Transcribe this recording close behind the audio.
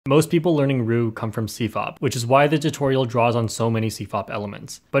Most people learning Roux come from CFOP, which is why the tutorial draws on so many CFOP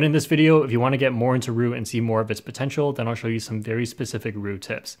elements. But in this video, if you want to get more into Roux and see more of its potential, then I'll show you some very specific Roux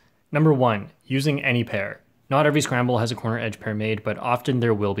tips. Number 1, using any pair. Not every scramble has a corner edge pair made, but often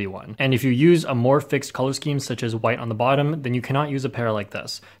there will be one. And if you use a more fixed color scheme such as white on the bottom, then you cannot use a pair like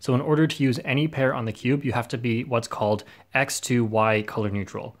this. So in order to use any pair on the cube, you have to be what's called X to Y color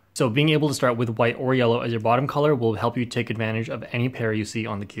neutral. So being able to start with white or yellow as your bottom color will help you take advantage of any pair you see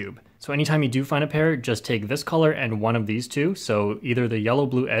on the cube. So anytime you do find a pair, just take this color and one of these two, so either the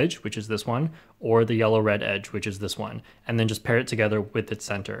yellow-blue edge, which is this one, or the yellow-red edge, which is this one, and then just pair it together with its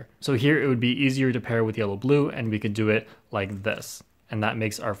center. So here it would be easier to pair with yellow-blue, and we could do it like this. And that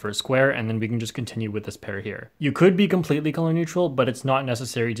makes our first square, and then we can just continue with this pair here. You could be completely color neutral, but it's not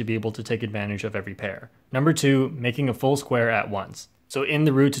necessary to be able to take advantage of every pair. Number 2, making a full square at once. So in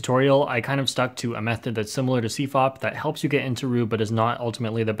the Roux tutorial, I kind of stuck to a method that's similar to CFOP that helps you get into Roux but is not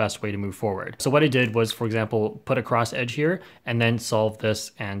ultimately the best way to move forward. So what I did was, for example, put a cross edge here and then solve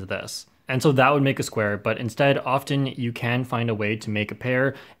this and this. And so that would make a square, but instead often you can find a way to make a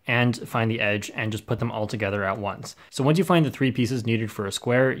pair and find the edge and just put them all together at once. So once you find the 3 pieces needed for a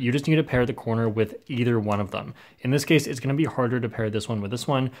square, you just need to pair the corner with either one of them. In this case, it's going to be harder to pair this one with this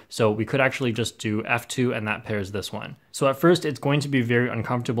one, so we could actually just do F2 and that pairs this one. So at first, it's going to be very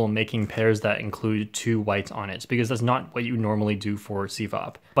uncomfortable making pairs that include 2 whites on it, because that's not what you normally do for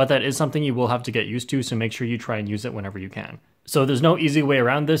CFOP. But that is something you will have to get used to, so make sure you try and use it whenever you can. So there's no easy way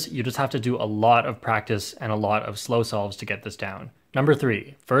around this, you just have to do a lot of practice and a lot of slow solves to get this down. Number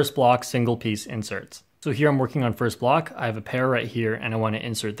 3, first block single piece inserts. So here I'm working on first block, I have a pair right here and I want to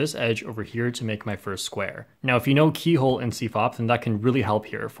insert this edge over here to make my first square. Now if you know keyhole in CFOP, then that can really help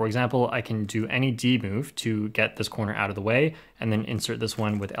here. For example, I can do any D move to get this corner out of the way and then insert this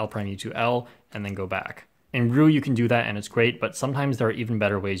one with L'E to L and then go back. In Roux you can do that and it's great, but sometimes there are even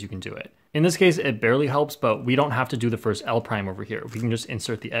better ways you can do it. In this case it barely helps, but we don't have to do the first L' over here. We can just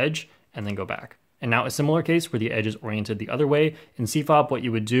insert the edge and then go back. And now a similar case where the edge is oriented the other way. In CFOP, what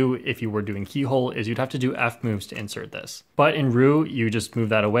you would do if you were doing keyhole is you'd have to do F moves to insert this. But in Roux, you just move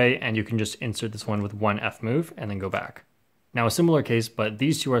that away and you can just insert this one with one F move and then go back. Now a similar case, but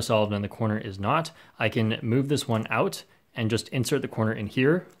these two are solved and the corner is not. I can move this one out and just insert the corner in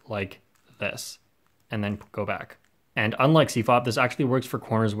here like this and then go back. And unlike CFOP, this actually works for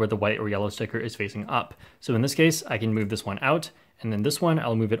corners where the white or yellow sticker is facing up. So in this case, I can move this one out and then this one,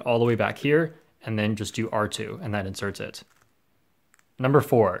 I'll move it all the way back here and then just do R2 and that inserts it. Number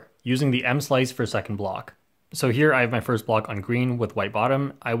 4, using the M slice for second block. So here I have my first block on green with white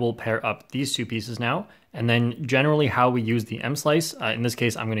bottom. I will pair up these 2 pieces now. And then generally how we use the M slice, in this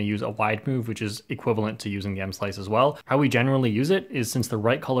case I'm going to use a wide move, which is equivalent to using the M slice as well. How we generally use it is, since the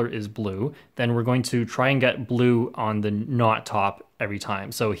right color is blue, then we're going to try and get blue on the not top every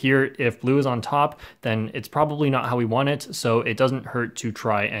time. So here, if blue is on top, then it's probably not how we want it, so it doesn't hurt to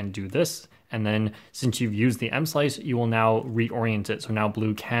try and do this. And then since you've used the M slice, you will now reorient it so now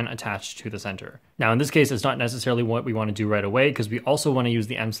blue can attach to the center. Now in this case, it's not necessarily what we want to do right away because we also want to use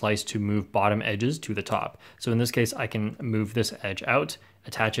the M slice to move bottom edges to the top. So in this case, I can move this edge out,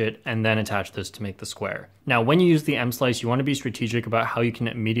 attach it, and then attach this to make the square. Now when you use the M slice, you want to be strategic about how you can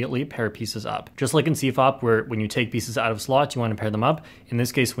immediately pair pieces up. Just like in CFOP, where when you take pieces out of slots, you want to pair them up. In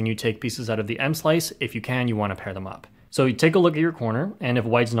this case, when you take pieces out of the M slice, if you can, you want to pair them up. So you take a look at your corner, and if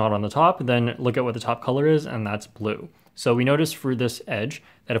white's not on the top, then look at what the top color is, and that's blue. So we notice for this edge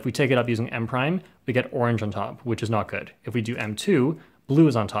that if we take it up using M', we get orange on top, which is not good. If we do M2, blue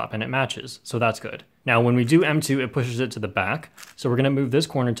is on top, and it matches, so that's good. Now when we do M2, it pushes it to the back, so we're going to move this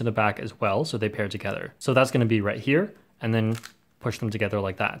corner to the back as well, so they pair together. So that's going to be right here, and then push them together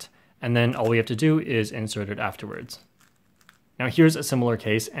like that. And then all we have to do is insert it afterwards. Now here's a similar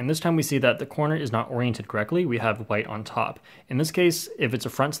case, and this time we see that the corner is not oriented correctly. We have white on top. In this case, if it's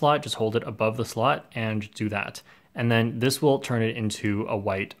a front slot, just hold it above the slot and do that. And then this will turn it into a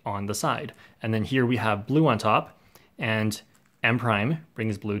white on the side. And then here we have blue on top, and M'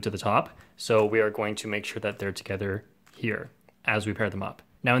 brings blue to the top. So we are going to make sure that they're together here as we pair them up.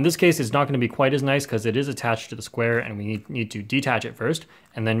 Now in this case, it's not going to be quite as nice because it is attached to the square and we need to detach it first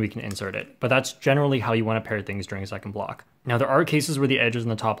and then we can insert it. But that's generally how you want to pair things during a second block. Now there are cases where the edge is in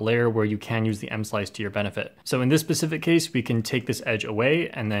the top layer where you can use the M slice to your benefit. So in this specific case, we can take this edge away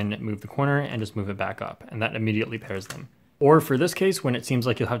and then move the corner and just move it back up, and that immediately pairs them. Or for this case, when it seems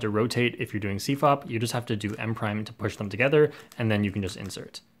like you'll have to rotate if you're doing CFOP, you just have to do M' to push them together and then you can just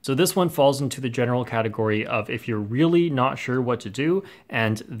insert. So this one falls into the general category of if you're really not sure what to do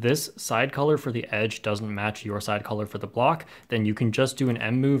and this side color for the edge doesn't match your side color for the block, then you can just do an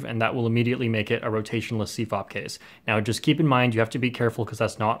M move and that will immediately make it a rotationless CFOP case. Now just keep in mind you have to be careful because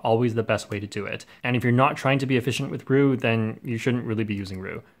that's not always the best way to do it. And if you're not trying to be efficient with Roux, then you shouldn't really be using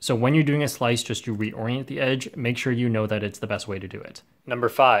Roux. So when you're doing a slice just to reorient the edge, make sure you know that it's the best way to do it. Number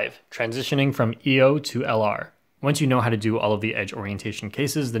 5, transitioning from EO to LR. Once you know how to do all of the edge orientation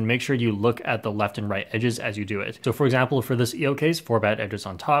cases, then make sure you look at the left and right edges as you do it. So for example, for this EO case, 4 bad edges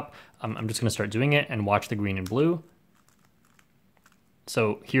on top, I'm just gonna start doing it and watch the green and blue.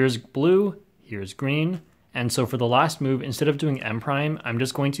 So here's blue, here's green. And so for the last move, instead of doing M prime, I'm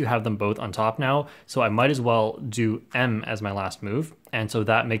just going to have them both on top now. So I might as well do M as my last move. And so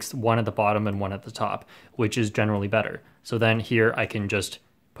that makes one at the bottom and one at the top, which is generally better. So then here I can just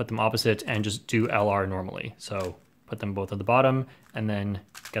put them opposite and just do LR normally. So put them both at the bottom and then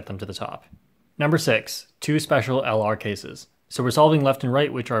get them to the top. Number 6, 2 special LR cases. So we're solving left and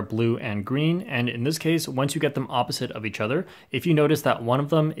right, which are blue and green. And in this case, once you get them opposite of each other, if you notice that one of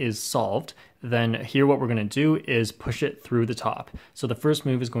them is solved, then here what we're gonna do is push it through the top. So the first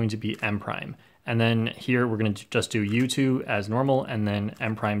move is going to be M prime. And then here we're going to just do U2 as normal and then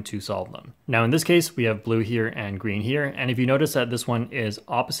M prime to solve them. Now in this case, we have blue here and green here. And if you notice that this one is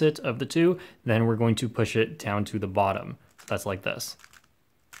opposite of the two, then we're going to push it down to the bottom. That's like this.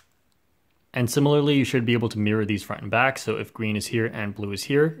 And similarly, you should be able to mirror these front and back. So if green is here and blue is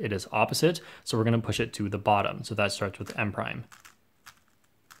here, it is opposite. So we're going to push it to the bottom. So that starts with M prime.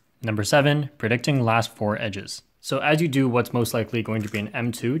 Number 7, predicting last 4 edges. So as you do what's most likely going to be an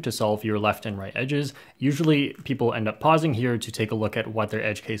M2 to solve your left and right edges, usually people end up pausing here to take a look at what their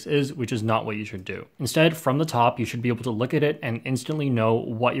edge case is, which is not what you should do. Instead, from the top, you should be able to look at it and instantly know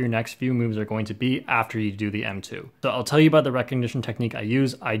what your next few moves are going to be after you do the M2. So I'll tell you about the recognition technique I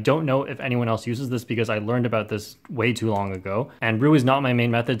use. I don't know if anyone else uses this because I learned about this way too long ago, and Roux is not my main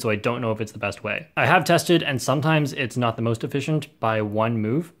method, so I don't know if it's the best way. I have tested, and sometimes it's not the most efficient by one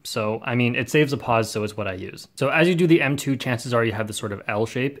move, so I mean, it saves a pause, so it's what I use. So as you do the M2, chances are you have this sort of L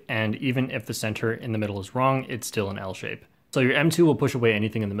shape, and even if the center in the middle is wrong, it's still an L shape. So your M2 will push away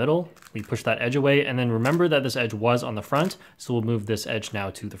anything in the middle. We push that edge away, and then remember that this edge was on the front, so we'll move this edge now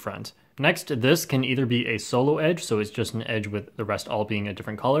to the front. Next, this can either be a solo edge, so it's just an edge with the rest all being a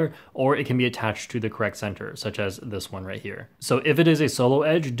different color, or it can be attached to the correct center, such as this one right here. So if it is a solo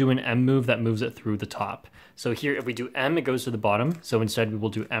edge, do an M move that moves it through the top. So here, if we do M, it goes to the bottom. So instead we will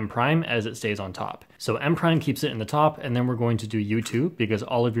do M prime as it stays on top. So M prime keeps it in the top, and then we're going to do U2 because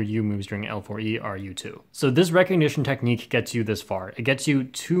all of your U moves during L4E are U2. So this recognition technique gets you this far. It gets you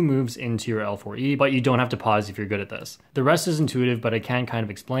 2 moves into your L4E, but you don't have to pause if you're good at this. The rest is intuitive, but I can kind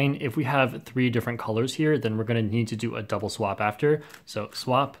of explain. If we have 3 different colors here, then we're going to need to do a double swap after. So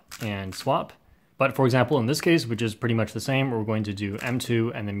swap and swap. But for example, in this case, which is pretty much the same, we're going to do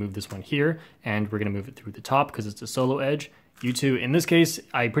M2 and then move this one here, and we're going to move it through the top because it's a solo edge. U2, in this case,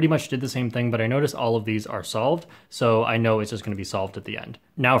 I pretty much did the same thing, but I noticed all of these are solved, so I know it's just going to be solved at the end.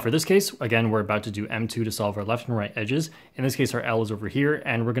 Now for this case, again, we're about to do M2 to solve our left and right edges. In this case, our L is over here,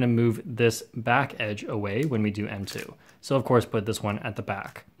 and we're going to move this back edge away when we do M2. So of course, put this one at the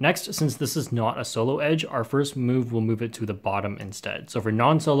back. Next, since this is not a solo edge, our first move will move it to the bottom instead. So for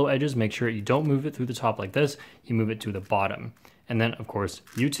non-solo edges, make sure you don't move it through the top like this, you move it to the bottom. And then of course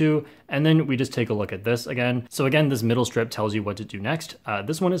U2, and then we just take a look at this again. So again, this middle strip tells you what to do next.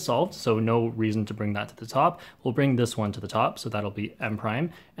 This one is solved, so no reason to bring that to the top. We'll bring this one to the top, so that'll be M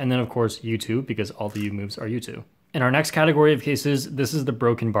prime, and then of course U2 because all the U moves are U2. In our next category of cases, this is the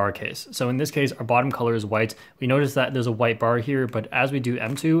broken bar case. So in this case, our bottom color is white. We notice that there's a white bar here, but as we do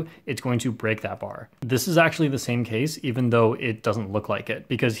M2, it's going to break that bar. This is actually the same case, even though it doesn't look like it,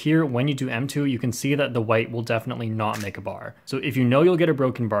 because here, when you do M2, you can see that the white will definitely not make a bar. So if you know you'll get a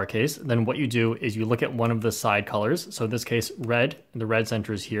broken bar case, then what you do is you look at one of the side colors. So in this case, red, the red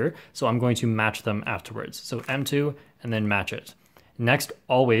center is here. So I'm going to match them afterwards. So M2 and then match it. Next,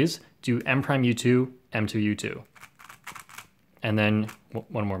 always do M prime U2, M2 U2. And then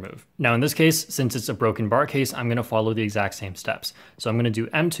one more move. Now in this case, since it's a broken bar case, I'm gonna follow the exact same steps. So I'm gonna do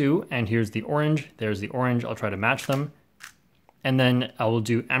M2, and here's the orange, there's the orange, I'll try to match them. And then I will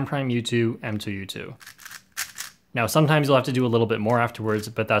do M prime U2, M2 U2. Now sometimes you'll have to do a little bit more afterwards,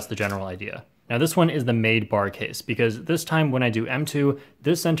 but that's the general idea. Now this one is the made bar case, because this time when I do M2,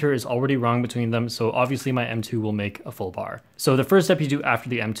 this center is already wrong between them, so obviously my M2 will make a full bar. So the first step you do after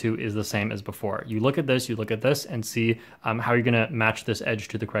the M2 is the same as before. You look at this, and see how you're gonna match this edge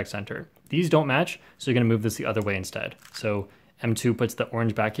to the correct center. These don't match, so you're gonna move this the other way instead. So M2 puts the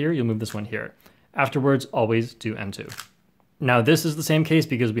orange back here, you'll move this one here. Afterwards, always do M2. Now this is the same case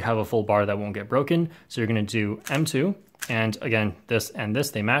because we have a full bar that won't get broken. So you're gonna do M2, and again, this and this,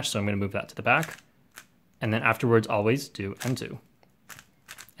 they match, so I'm gonna move that to the back. And then afterwards, always do M2.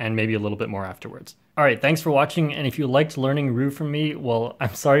 And maybe a little bit more afterwards. All right, thanks for watching, and if you liked learning Roux from me, well,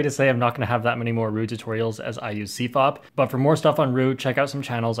 I'm sorry to say I'm not gonna have that many more Roux tutorials as I use CFOP, but for more stuff on Roux, check out some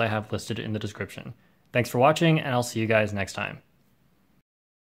channels I have listed in the description. Thanks for watching, and I'll see you guys next time.